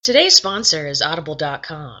Today's sponsor is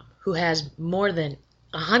Audible.com, who has more than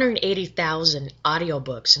 180,000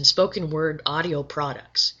 audiobooks and spoken word audio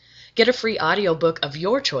products. Get a free audiobook of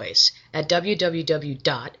your choice at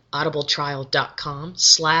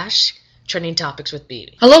www.audibletrial.com/Trending Topics with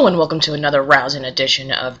BB. Hello and welcome to another rousing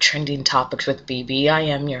edition of Trending Topics with BB. I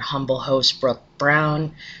am your humble host, Brooke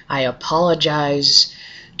Brown. I apologize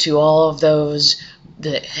to all of those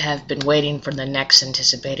that have been waiting for the next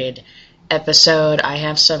anticipated episode. I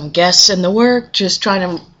have some guests in the work, just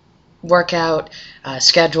trying to work out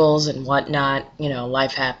schedules and whatnot. You know,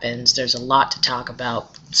 life happens. There's a lot to talk about.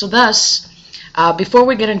 So thus, before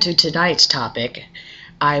we get into tonight's topic,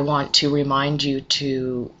 I want to remind you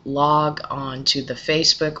to log on to the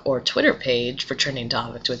Facebook or Twitter page for Trending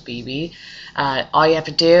Topics with BB. All you have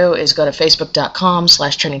to do is go to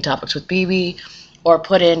facebook.com/Trending Topics with BB or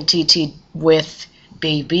put in TT with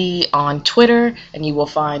BB on Twitter, and you will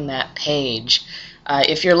find that page.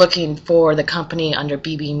 If you're looking for the company under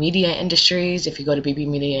BB Media Industries, if you go to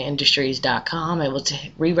bbmediaindustries.com, it will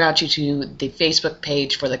reroute you to the Facebook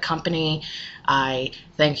page for the company. I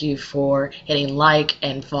thank you for hitting like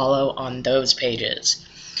and follow on those pages.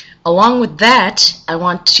 Along with that, I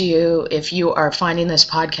want to, if you are finding this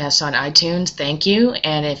podcast on iTunes, thank you.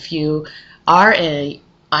 And if you are an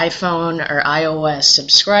iPhone or iOS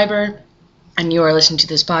subscriber, and you are listening to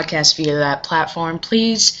this podcast via that platform,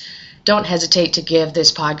 please don't hesitate to give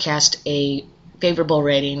this podcast a favorable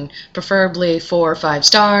rating, preferably 4 or 5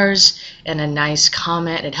 stars, and a nice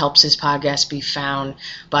comment. It helps this podcast be found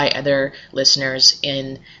by other listeners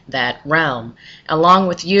in that realm. Along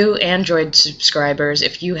with you Android subscribers,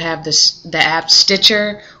 if you have the app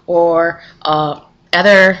Stitcher or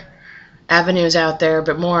other avenues out there,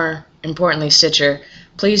 but more importantly Stitcher,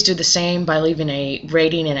 please do the same by leaving a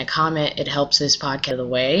rating and a comment. It helps this podcast the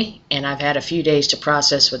way, and I've had a few days to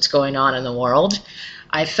process what's going on in the world.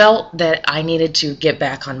 I felt that I needed to get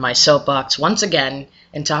back on my soapbox once again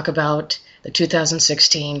and talk about the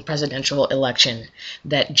 2016 presidential election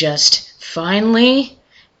that just finally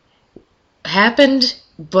happened,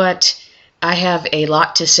 but I have a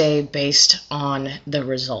lot to say based on the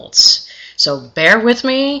results. So bear with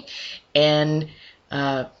me, and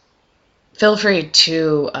feel free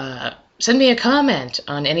to send me a comment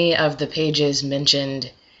on any of the pages mentioned,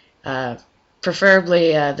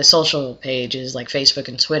 preferably the social pages like Facebook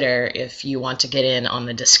and Twitter if you want to get in on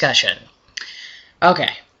the discussion.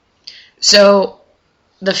 Okay, so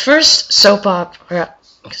the first soapbox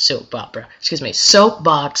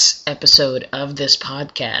episode of this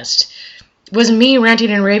podcast was me ranting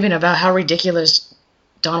and raving about how ridiculous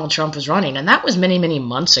Donald Trump was running, and that was many, many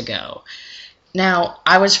months ago. Now,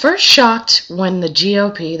 I was first shocked when the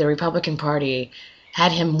GOP, the Republican Party,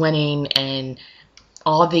 had him winning and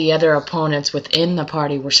all the other opponents within the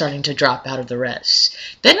party were starting to drop out of the race.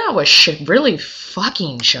 Then I was really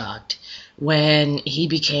fucking shocked when he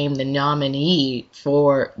became the nominee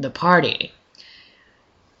for the party.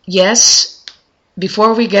 Yes,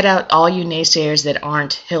 before we get out all you naysayers that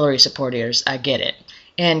aren't Hillary supporters, I get it.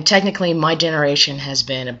 And technically my generation has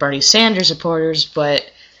been Bernie Sanders supporters, but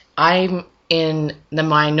I'm in the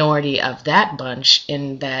minority of that bunch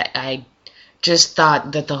in that I just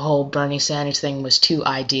thought that the whole Bernie Sanders thing was too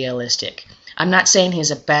idealistic. I'm not saying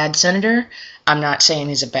he's a bad senator. I'm not saying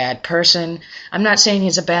he's a bad person. I'm not saying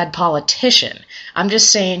he's a bad politician. I'm just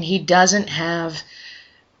saying he doesn't have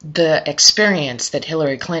the experience that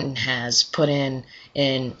Hillary Clinton has put in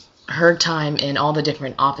her time in all the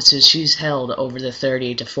different offices she's held over the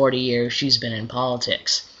 30 to 40 years she's been in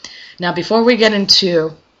politics. Now, before we get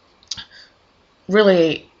into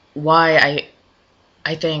really why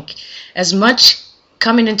I think as much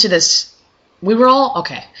coming into this, we were all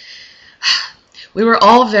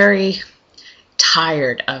very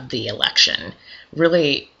tired of the election.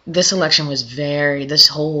 Really, this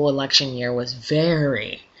whole election year was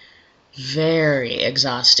very, very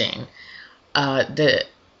exhausting.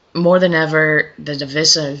 More than ever, the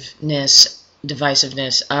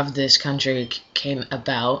divisiveness of this country came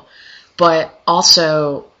about, but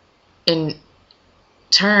also in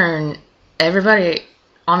turn, everybody,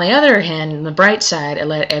 on the other hand, on the bright side, it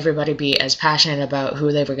let everybody be as passionate about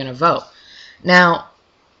who they were going to vote. Now,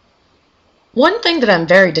 one thing that I'm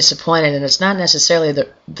very disappointed in, it's not necessarily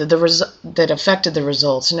that affected the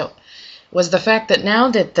results, was the fact that now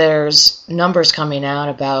that there's numbers coming out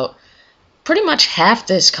about pretty much half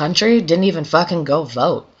this country didn't even fucking go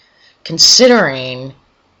vote, considering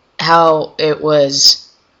how it was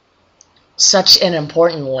such an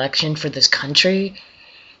important election for this country.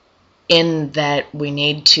 in that we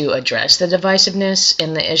need to address the divisiveness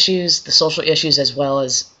and the issues, the social issues, as well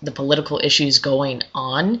as the political issues going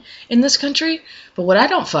on in this country. But what I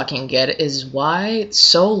don't fucking get is why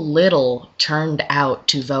so little turned out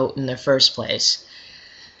to vote in the first place.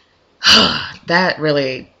 That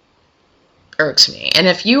really irks me. And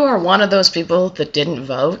if you are one of those people that didn't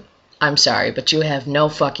vote, I'm sorry, but you have no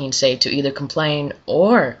fucking say to either complain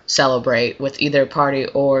or celebrate with either party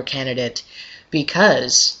or candidate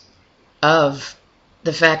because of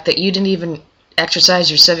the fact that you didn't even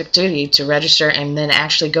exercise your civic duty to register and then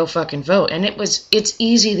actually go fucking vote. And it's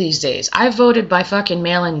easy these days. I voted by fucking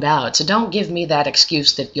mail-in ballot, so don't give me that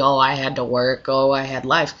excuse that, I had to work, I had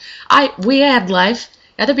life. We had life.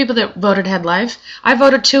 Other people that voted had life. I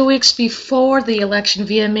voted 2 weeks before the election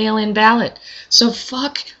via mail-in ballot. So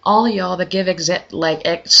fuck all y'all that give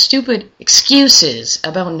stupid excuses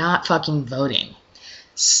about not fucking voting.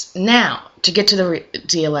 Now, to get to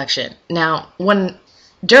the election. Now,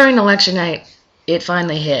 during election night, it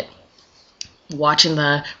finally hit. Watching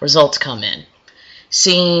the results come in.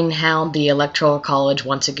 Seeing how the Electoral College,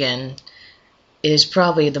 once again, is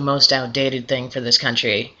probably the most outdated thing for this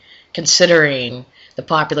country, considering the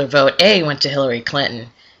popular vote, A, went to Hillary Clinton,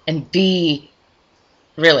 and B,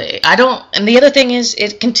 really, and the other thing is,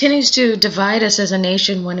 it continues to divide us as a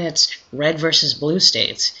nation when it's red versus blue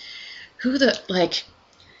states.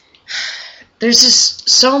 There's just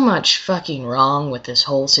so much fucking wrong with this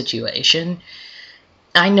whole situation.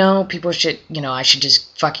 I know people should, I should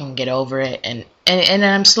just fucking get over it, and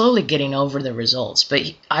I'm slowly getting over the results,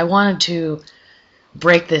 but I wanted to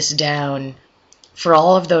break this down for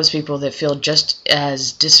all of those people that feel just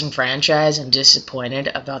as disenfranchised and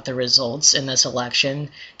disappointed about the results in this election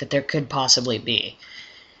that there could possibly be.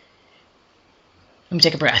 Let me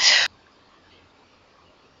take a breath.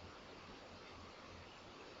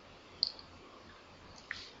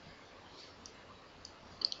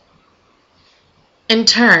 In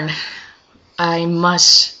turn, I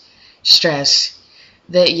must stress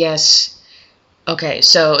that yes, okay,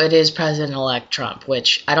 so it is President-elect Trump,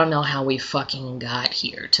 which I don't know how we fucking got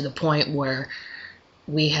here, to the point where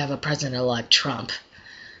we have a President-elect Trump.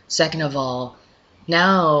 Second of all,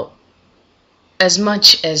 now, as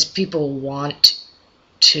much as people want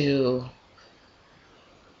to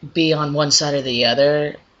be on one side or the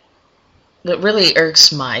other, what really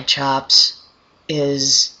irks my chops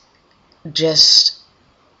is just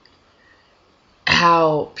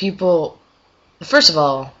how people, first of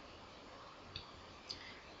all,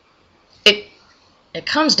 it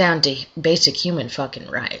comes down to basic human fucking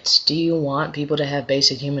rights. Do you want people to have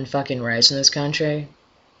basic human fucking rights in this country?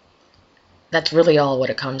 That's really all what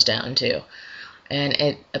it comes down to. And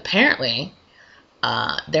it apparently,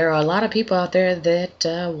 there are a lot of people out there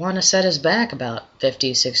that want to set us back about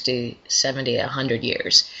 50, 60, 70, 100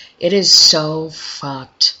 years. It is so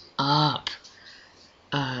fucked up.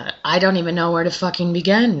 I don't even know where to fucking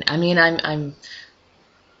begin. I mean, I'm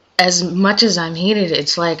as much as I'm heated,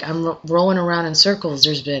 it's like I'm rolling around in circles.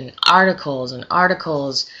 There's been articles and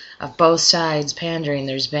articles of both sides pandering.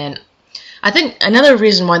 I think another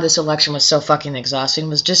reason why this election was so fucking exhausting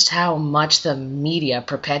was just how much the media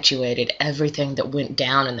perpetuated everything that went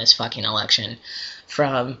down in this fucking election.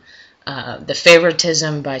 From the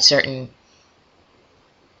favoritism by certain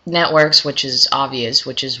networks, which is obvious,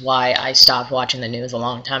 which is why I stopped watching the news a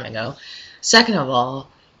long time ago. Second of all,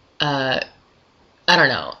 I don't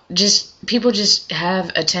know, people just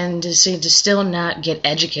have a tendency to still not get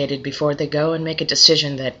educated before they go and make a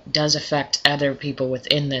decision that does affect other people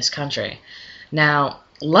within this country. Now,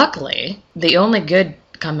 luckily, the only good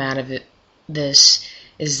come out of this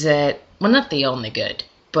is that, well, not the only good,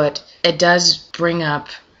 but it does bring up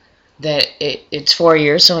that it's 4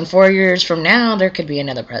 years, so in 4 years from now, there could be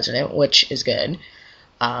another president, which is good.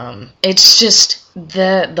 It's just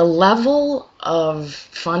the level of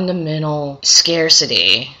fundamental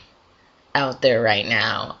scarcity out there right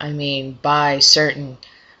now, I mean, by certain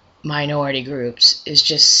minority groups, is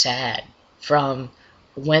just sad. From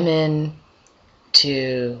women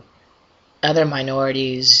to other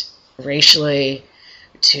minorities, racially,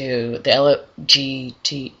 to the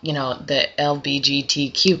the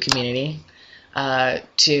LGBTQ community,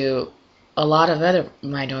 to a lot of other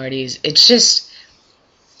minorities. It's just,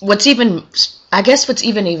 what's even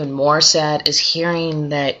more sad is hearing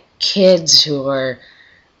that kids who are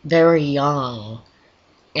very young,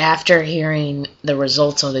 after hearing the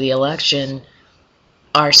results of the election,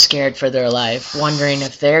 are scared for their life, wondering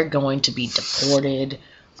if they're going to be deported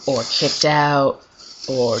or kicked out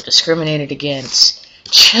or discriminated against.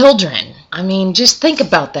 Children. I mean, just think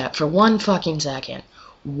about that for one fucking second.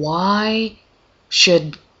 Why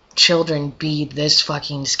should children be this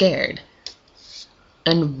fucking scared?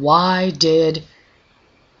 And why did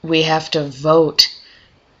we have to vote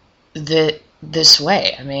this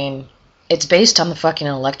way? I mean, it's based on the fucking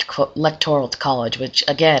electoral college, which,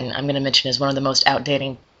 again, I'm going to mention is one of the most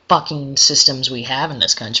outdated fucking systems we have in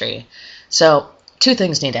this country. So, two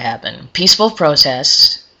things need to happen. Peaceful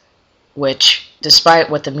protests, which, despite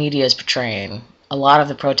what the media is portraying, a lot of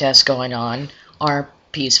the protests going on are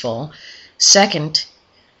peaceful. Second,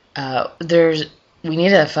 we need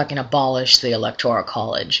to fucking abolish the electoral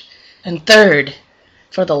college. And third,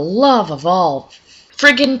 for the love of all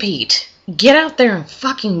friggin' Pete, get out there and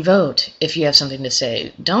fucking vote if you have something to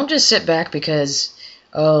say. Don't just sit back because,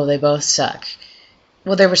 oh, they both suck.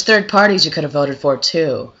 Well, there was third parties you could have voted for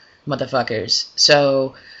too, motherfuckers.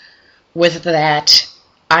 So, with that,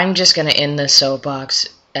 I'm just going to end this soapbox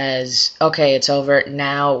as, okay, it's over.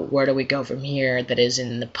 Now, where do we go from here that is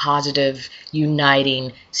in the positive,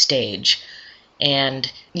 uniting stage?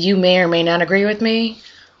 And you may or may not agree with me,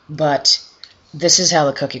 but this is how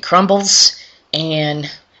the cookie crumbles, and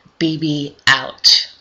BB out.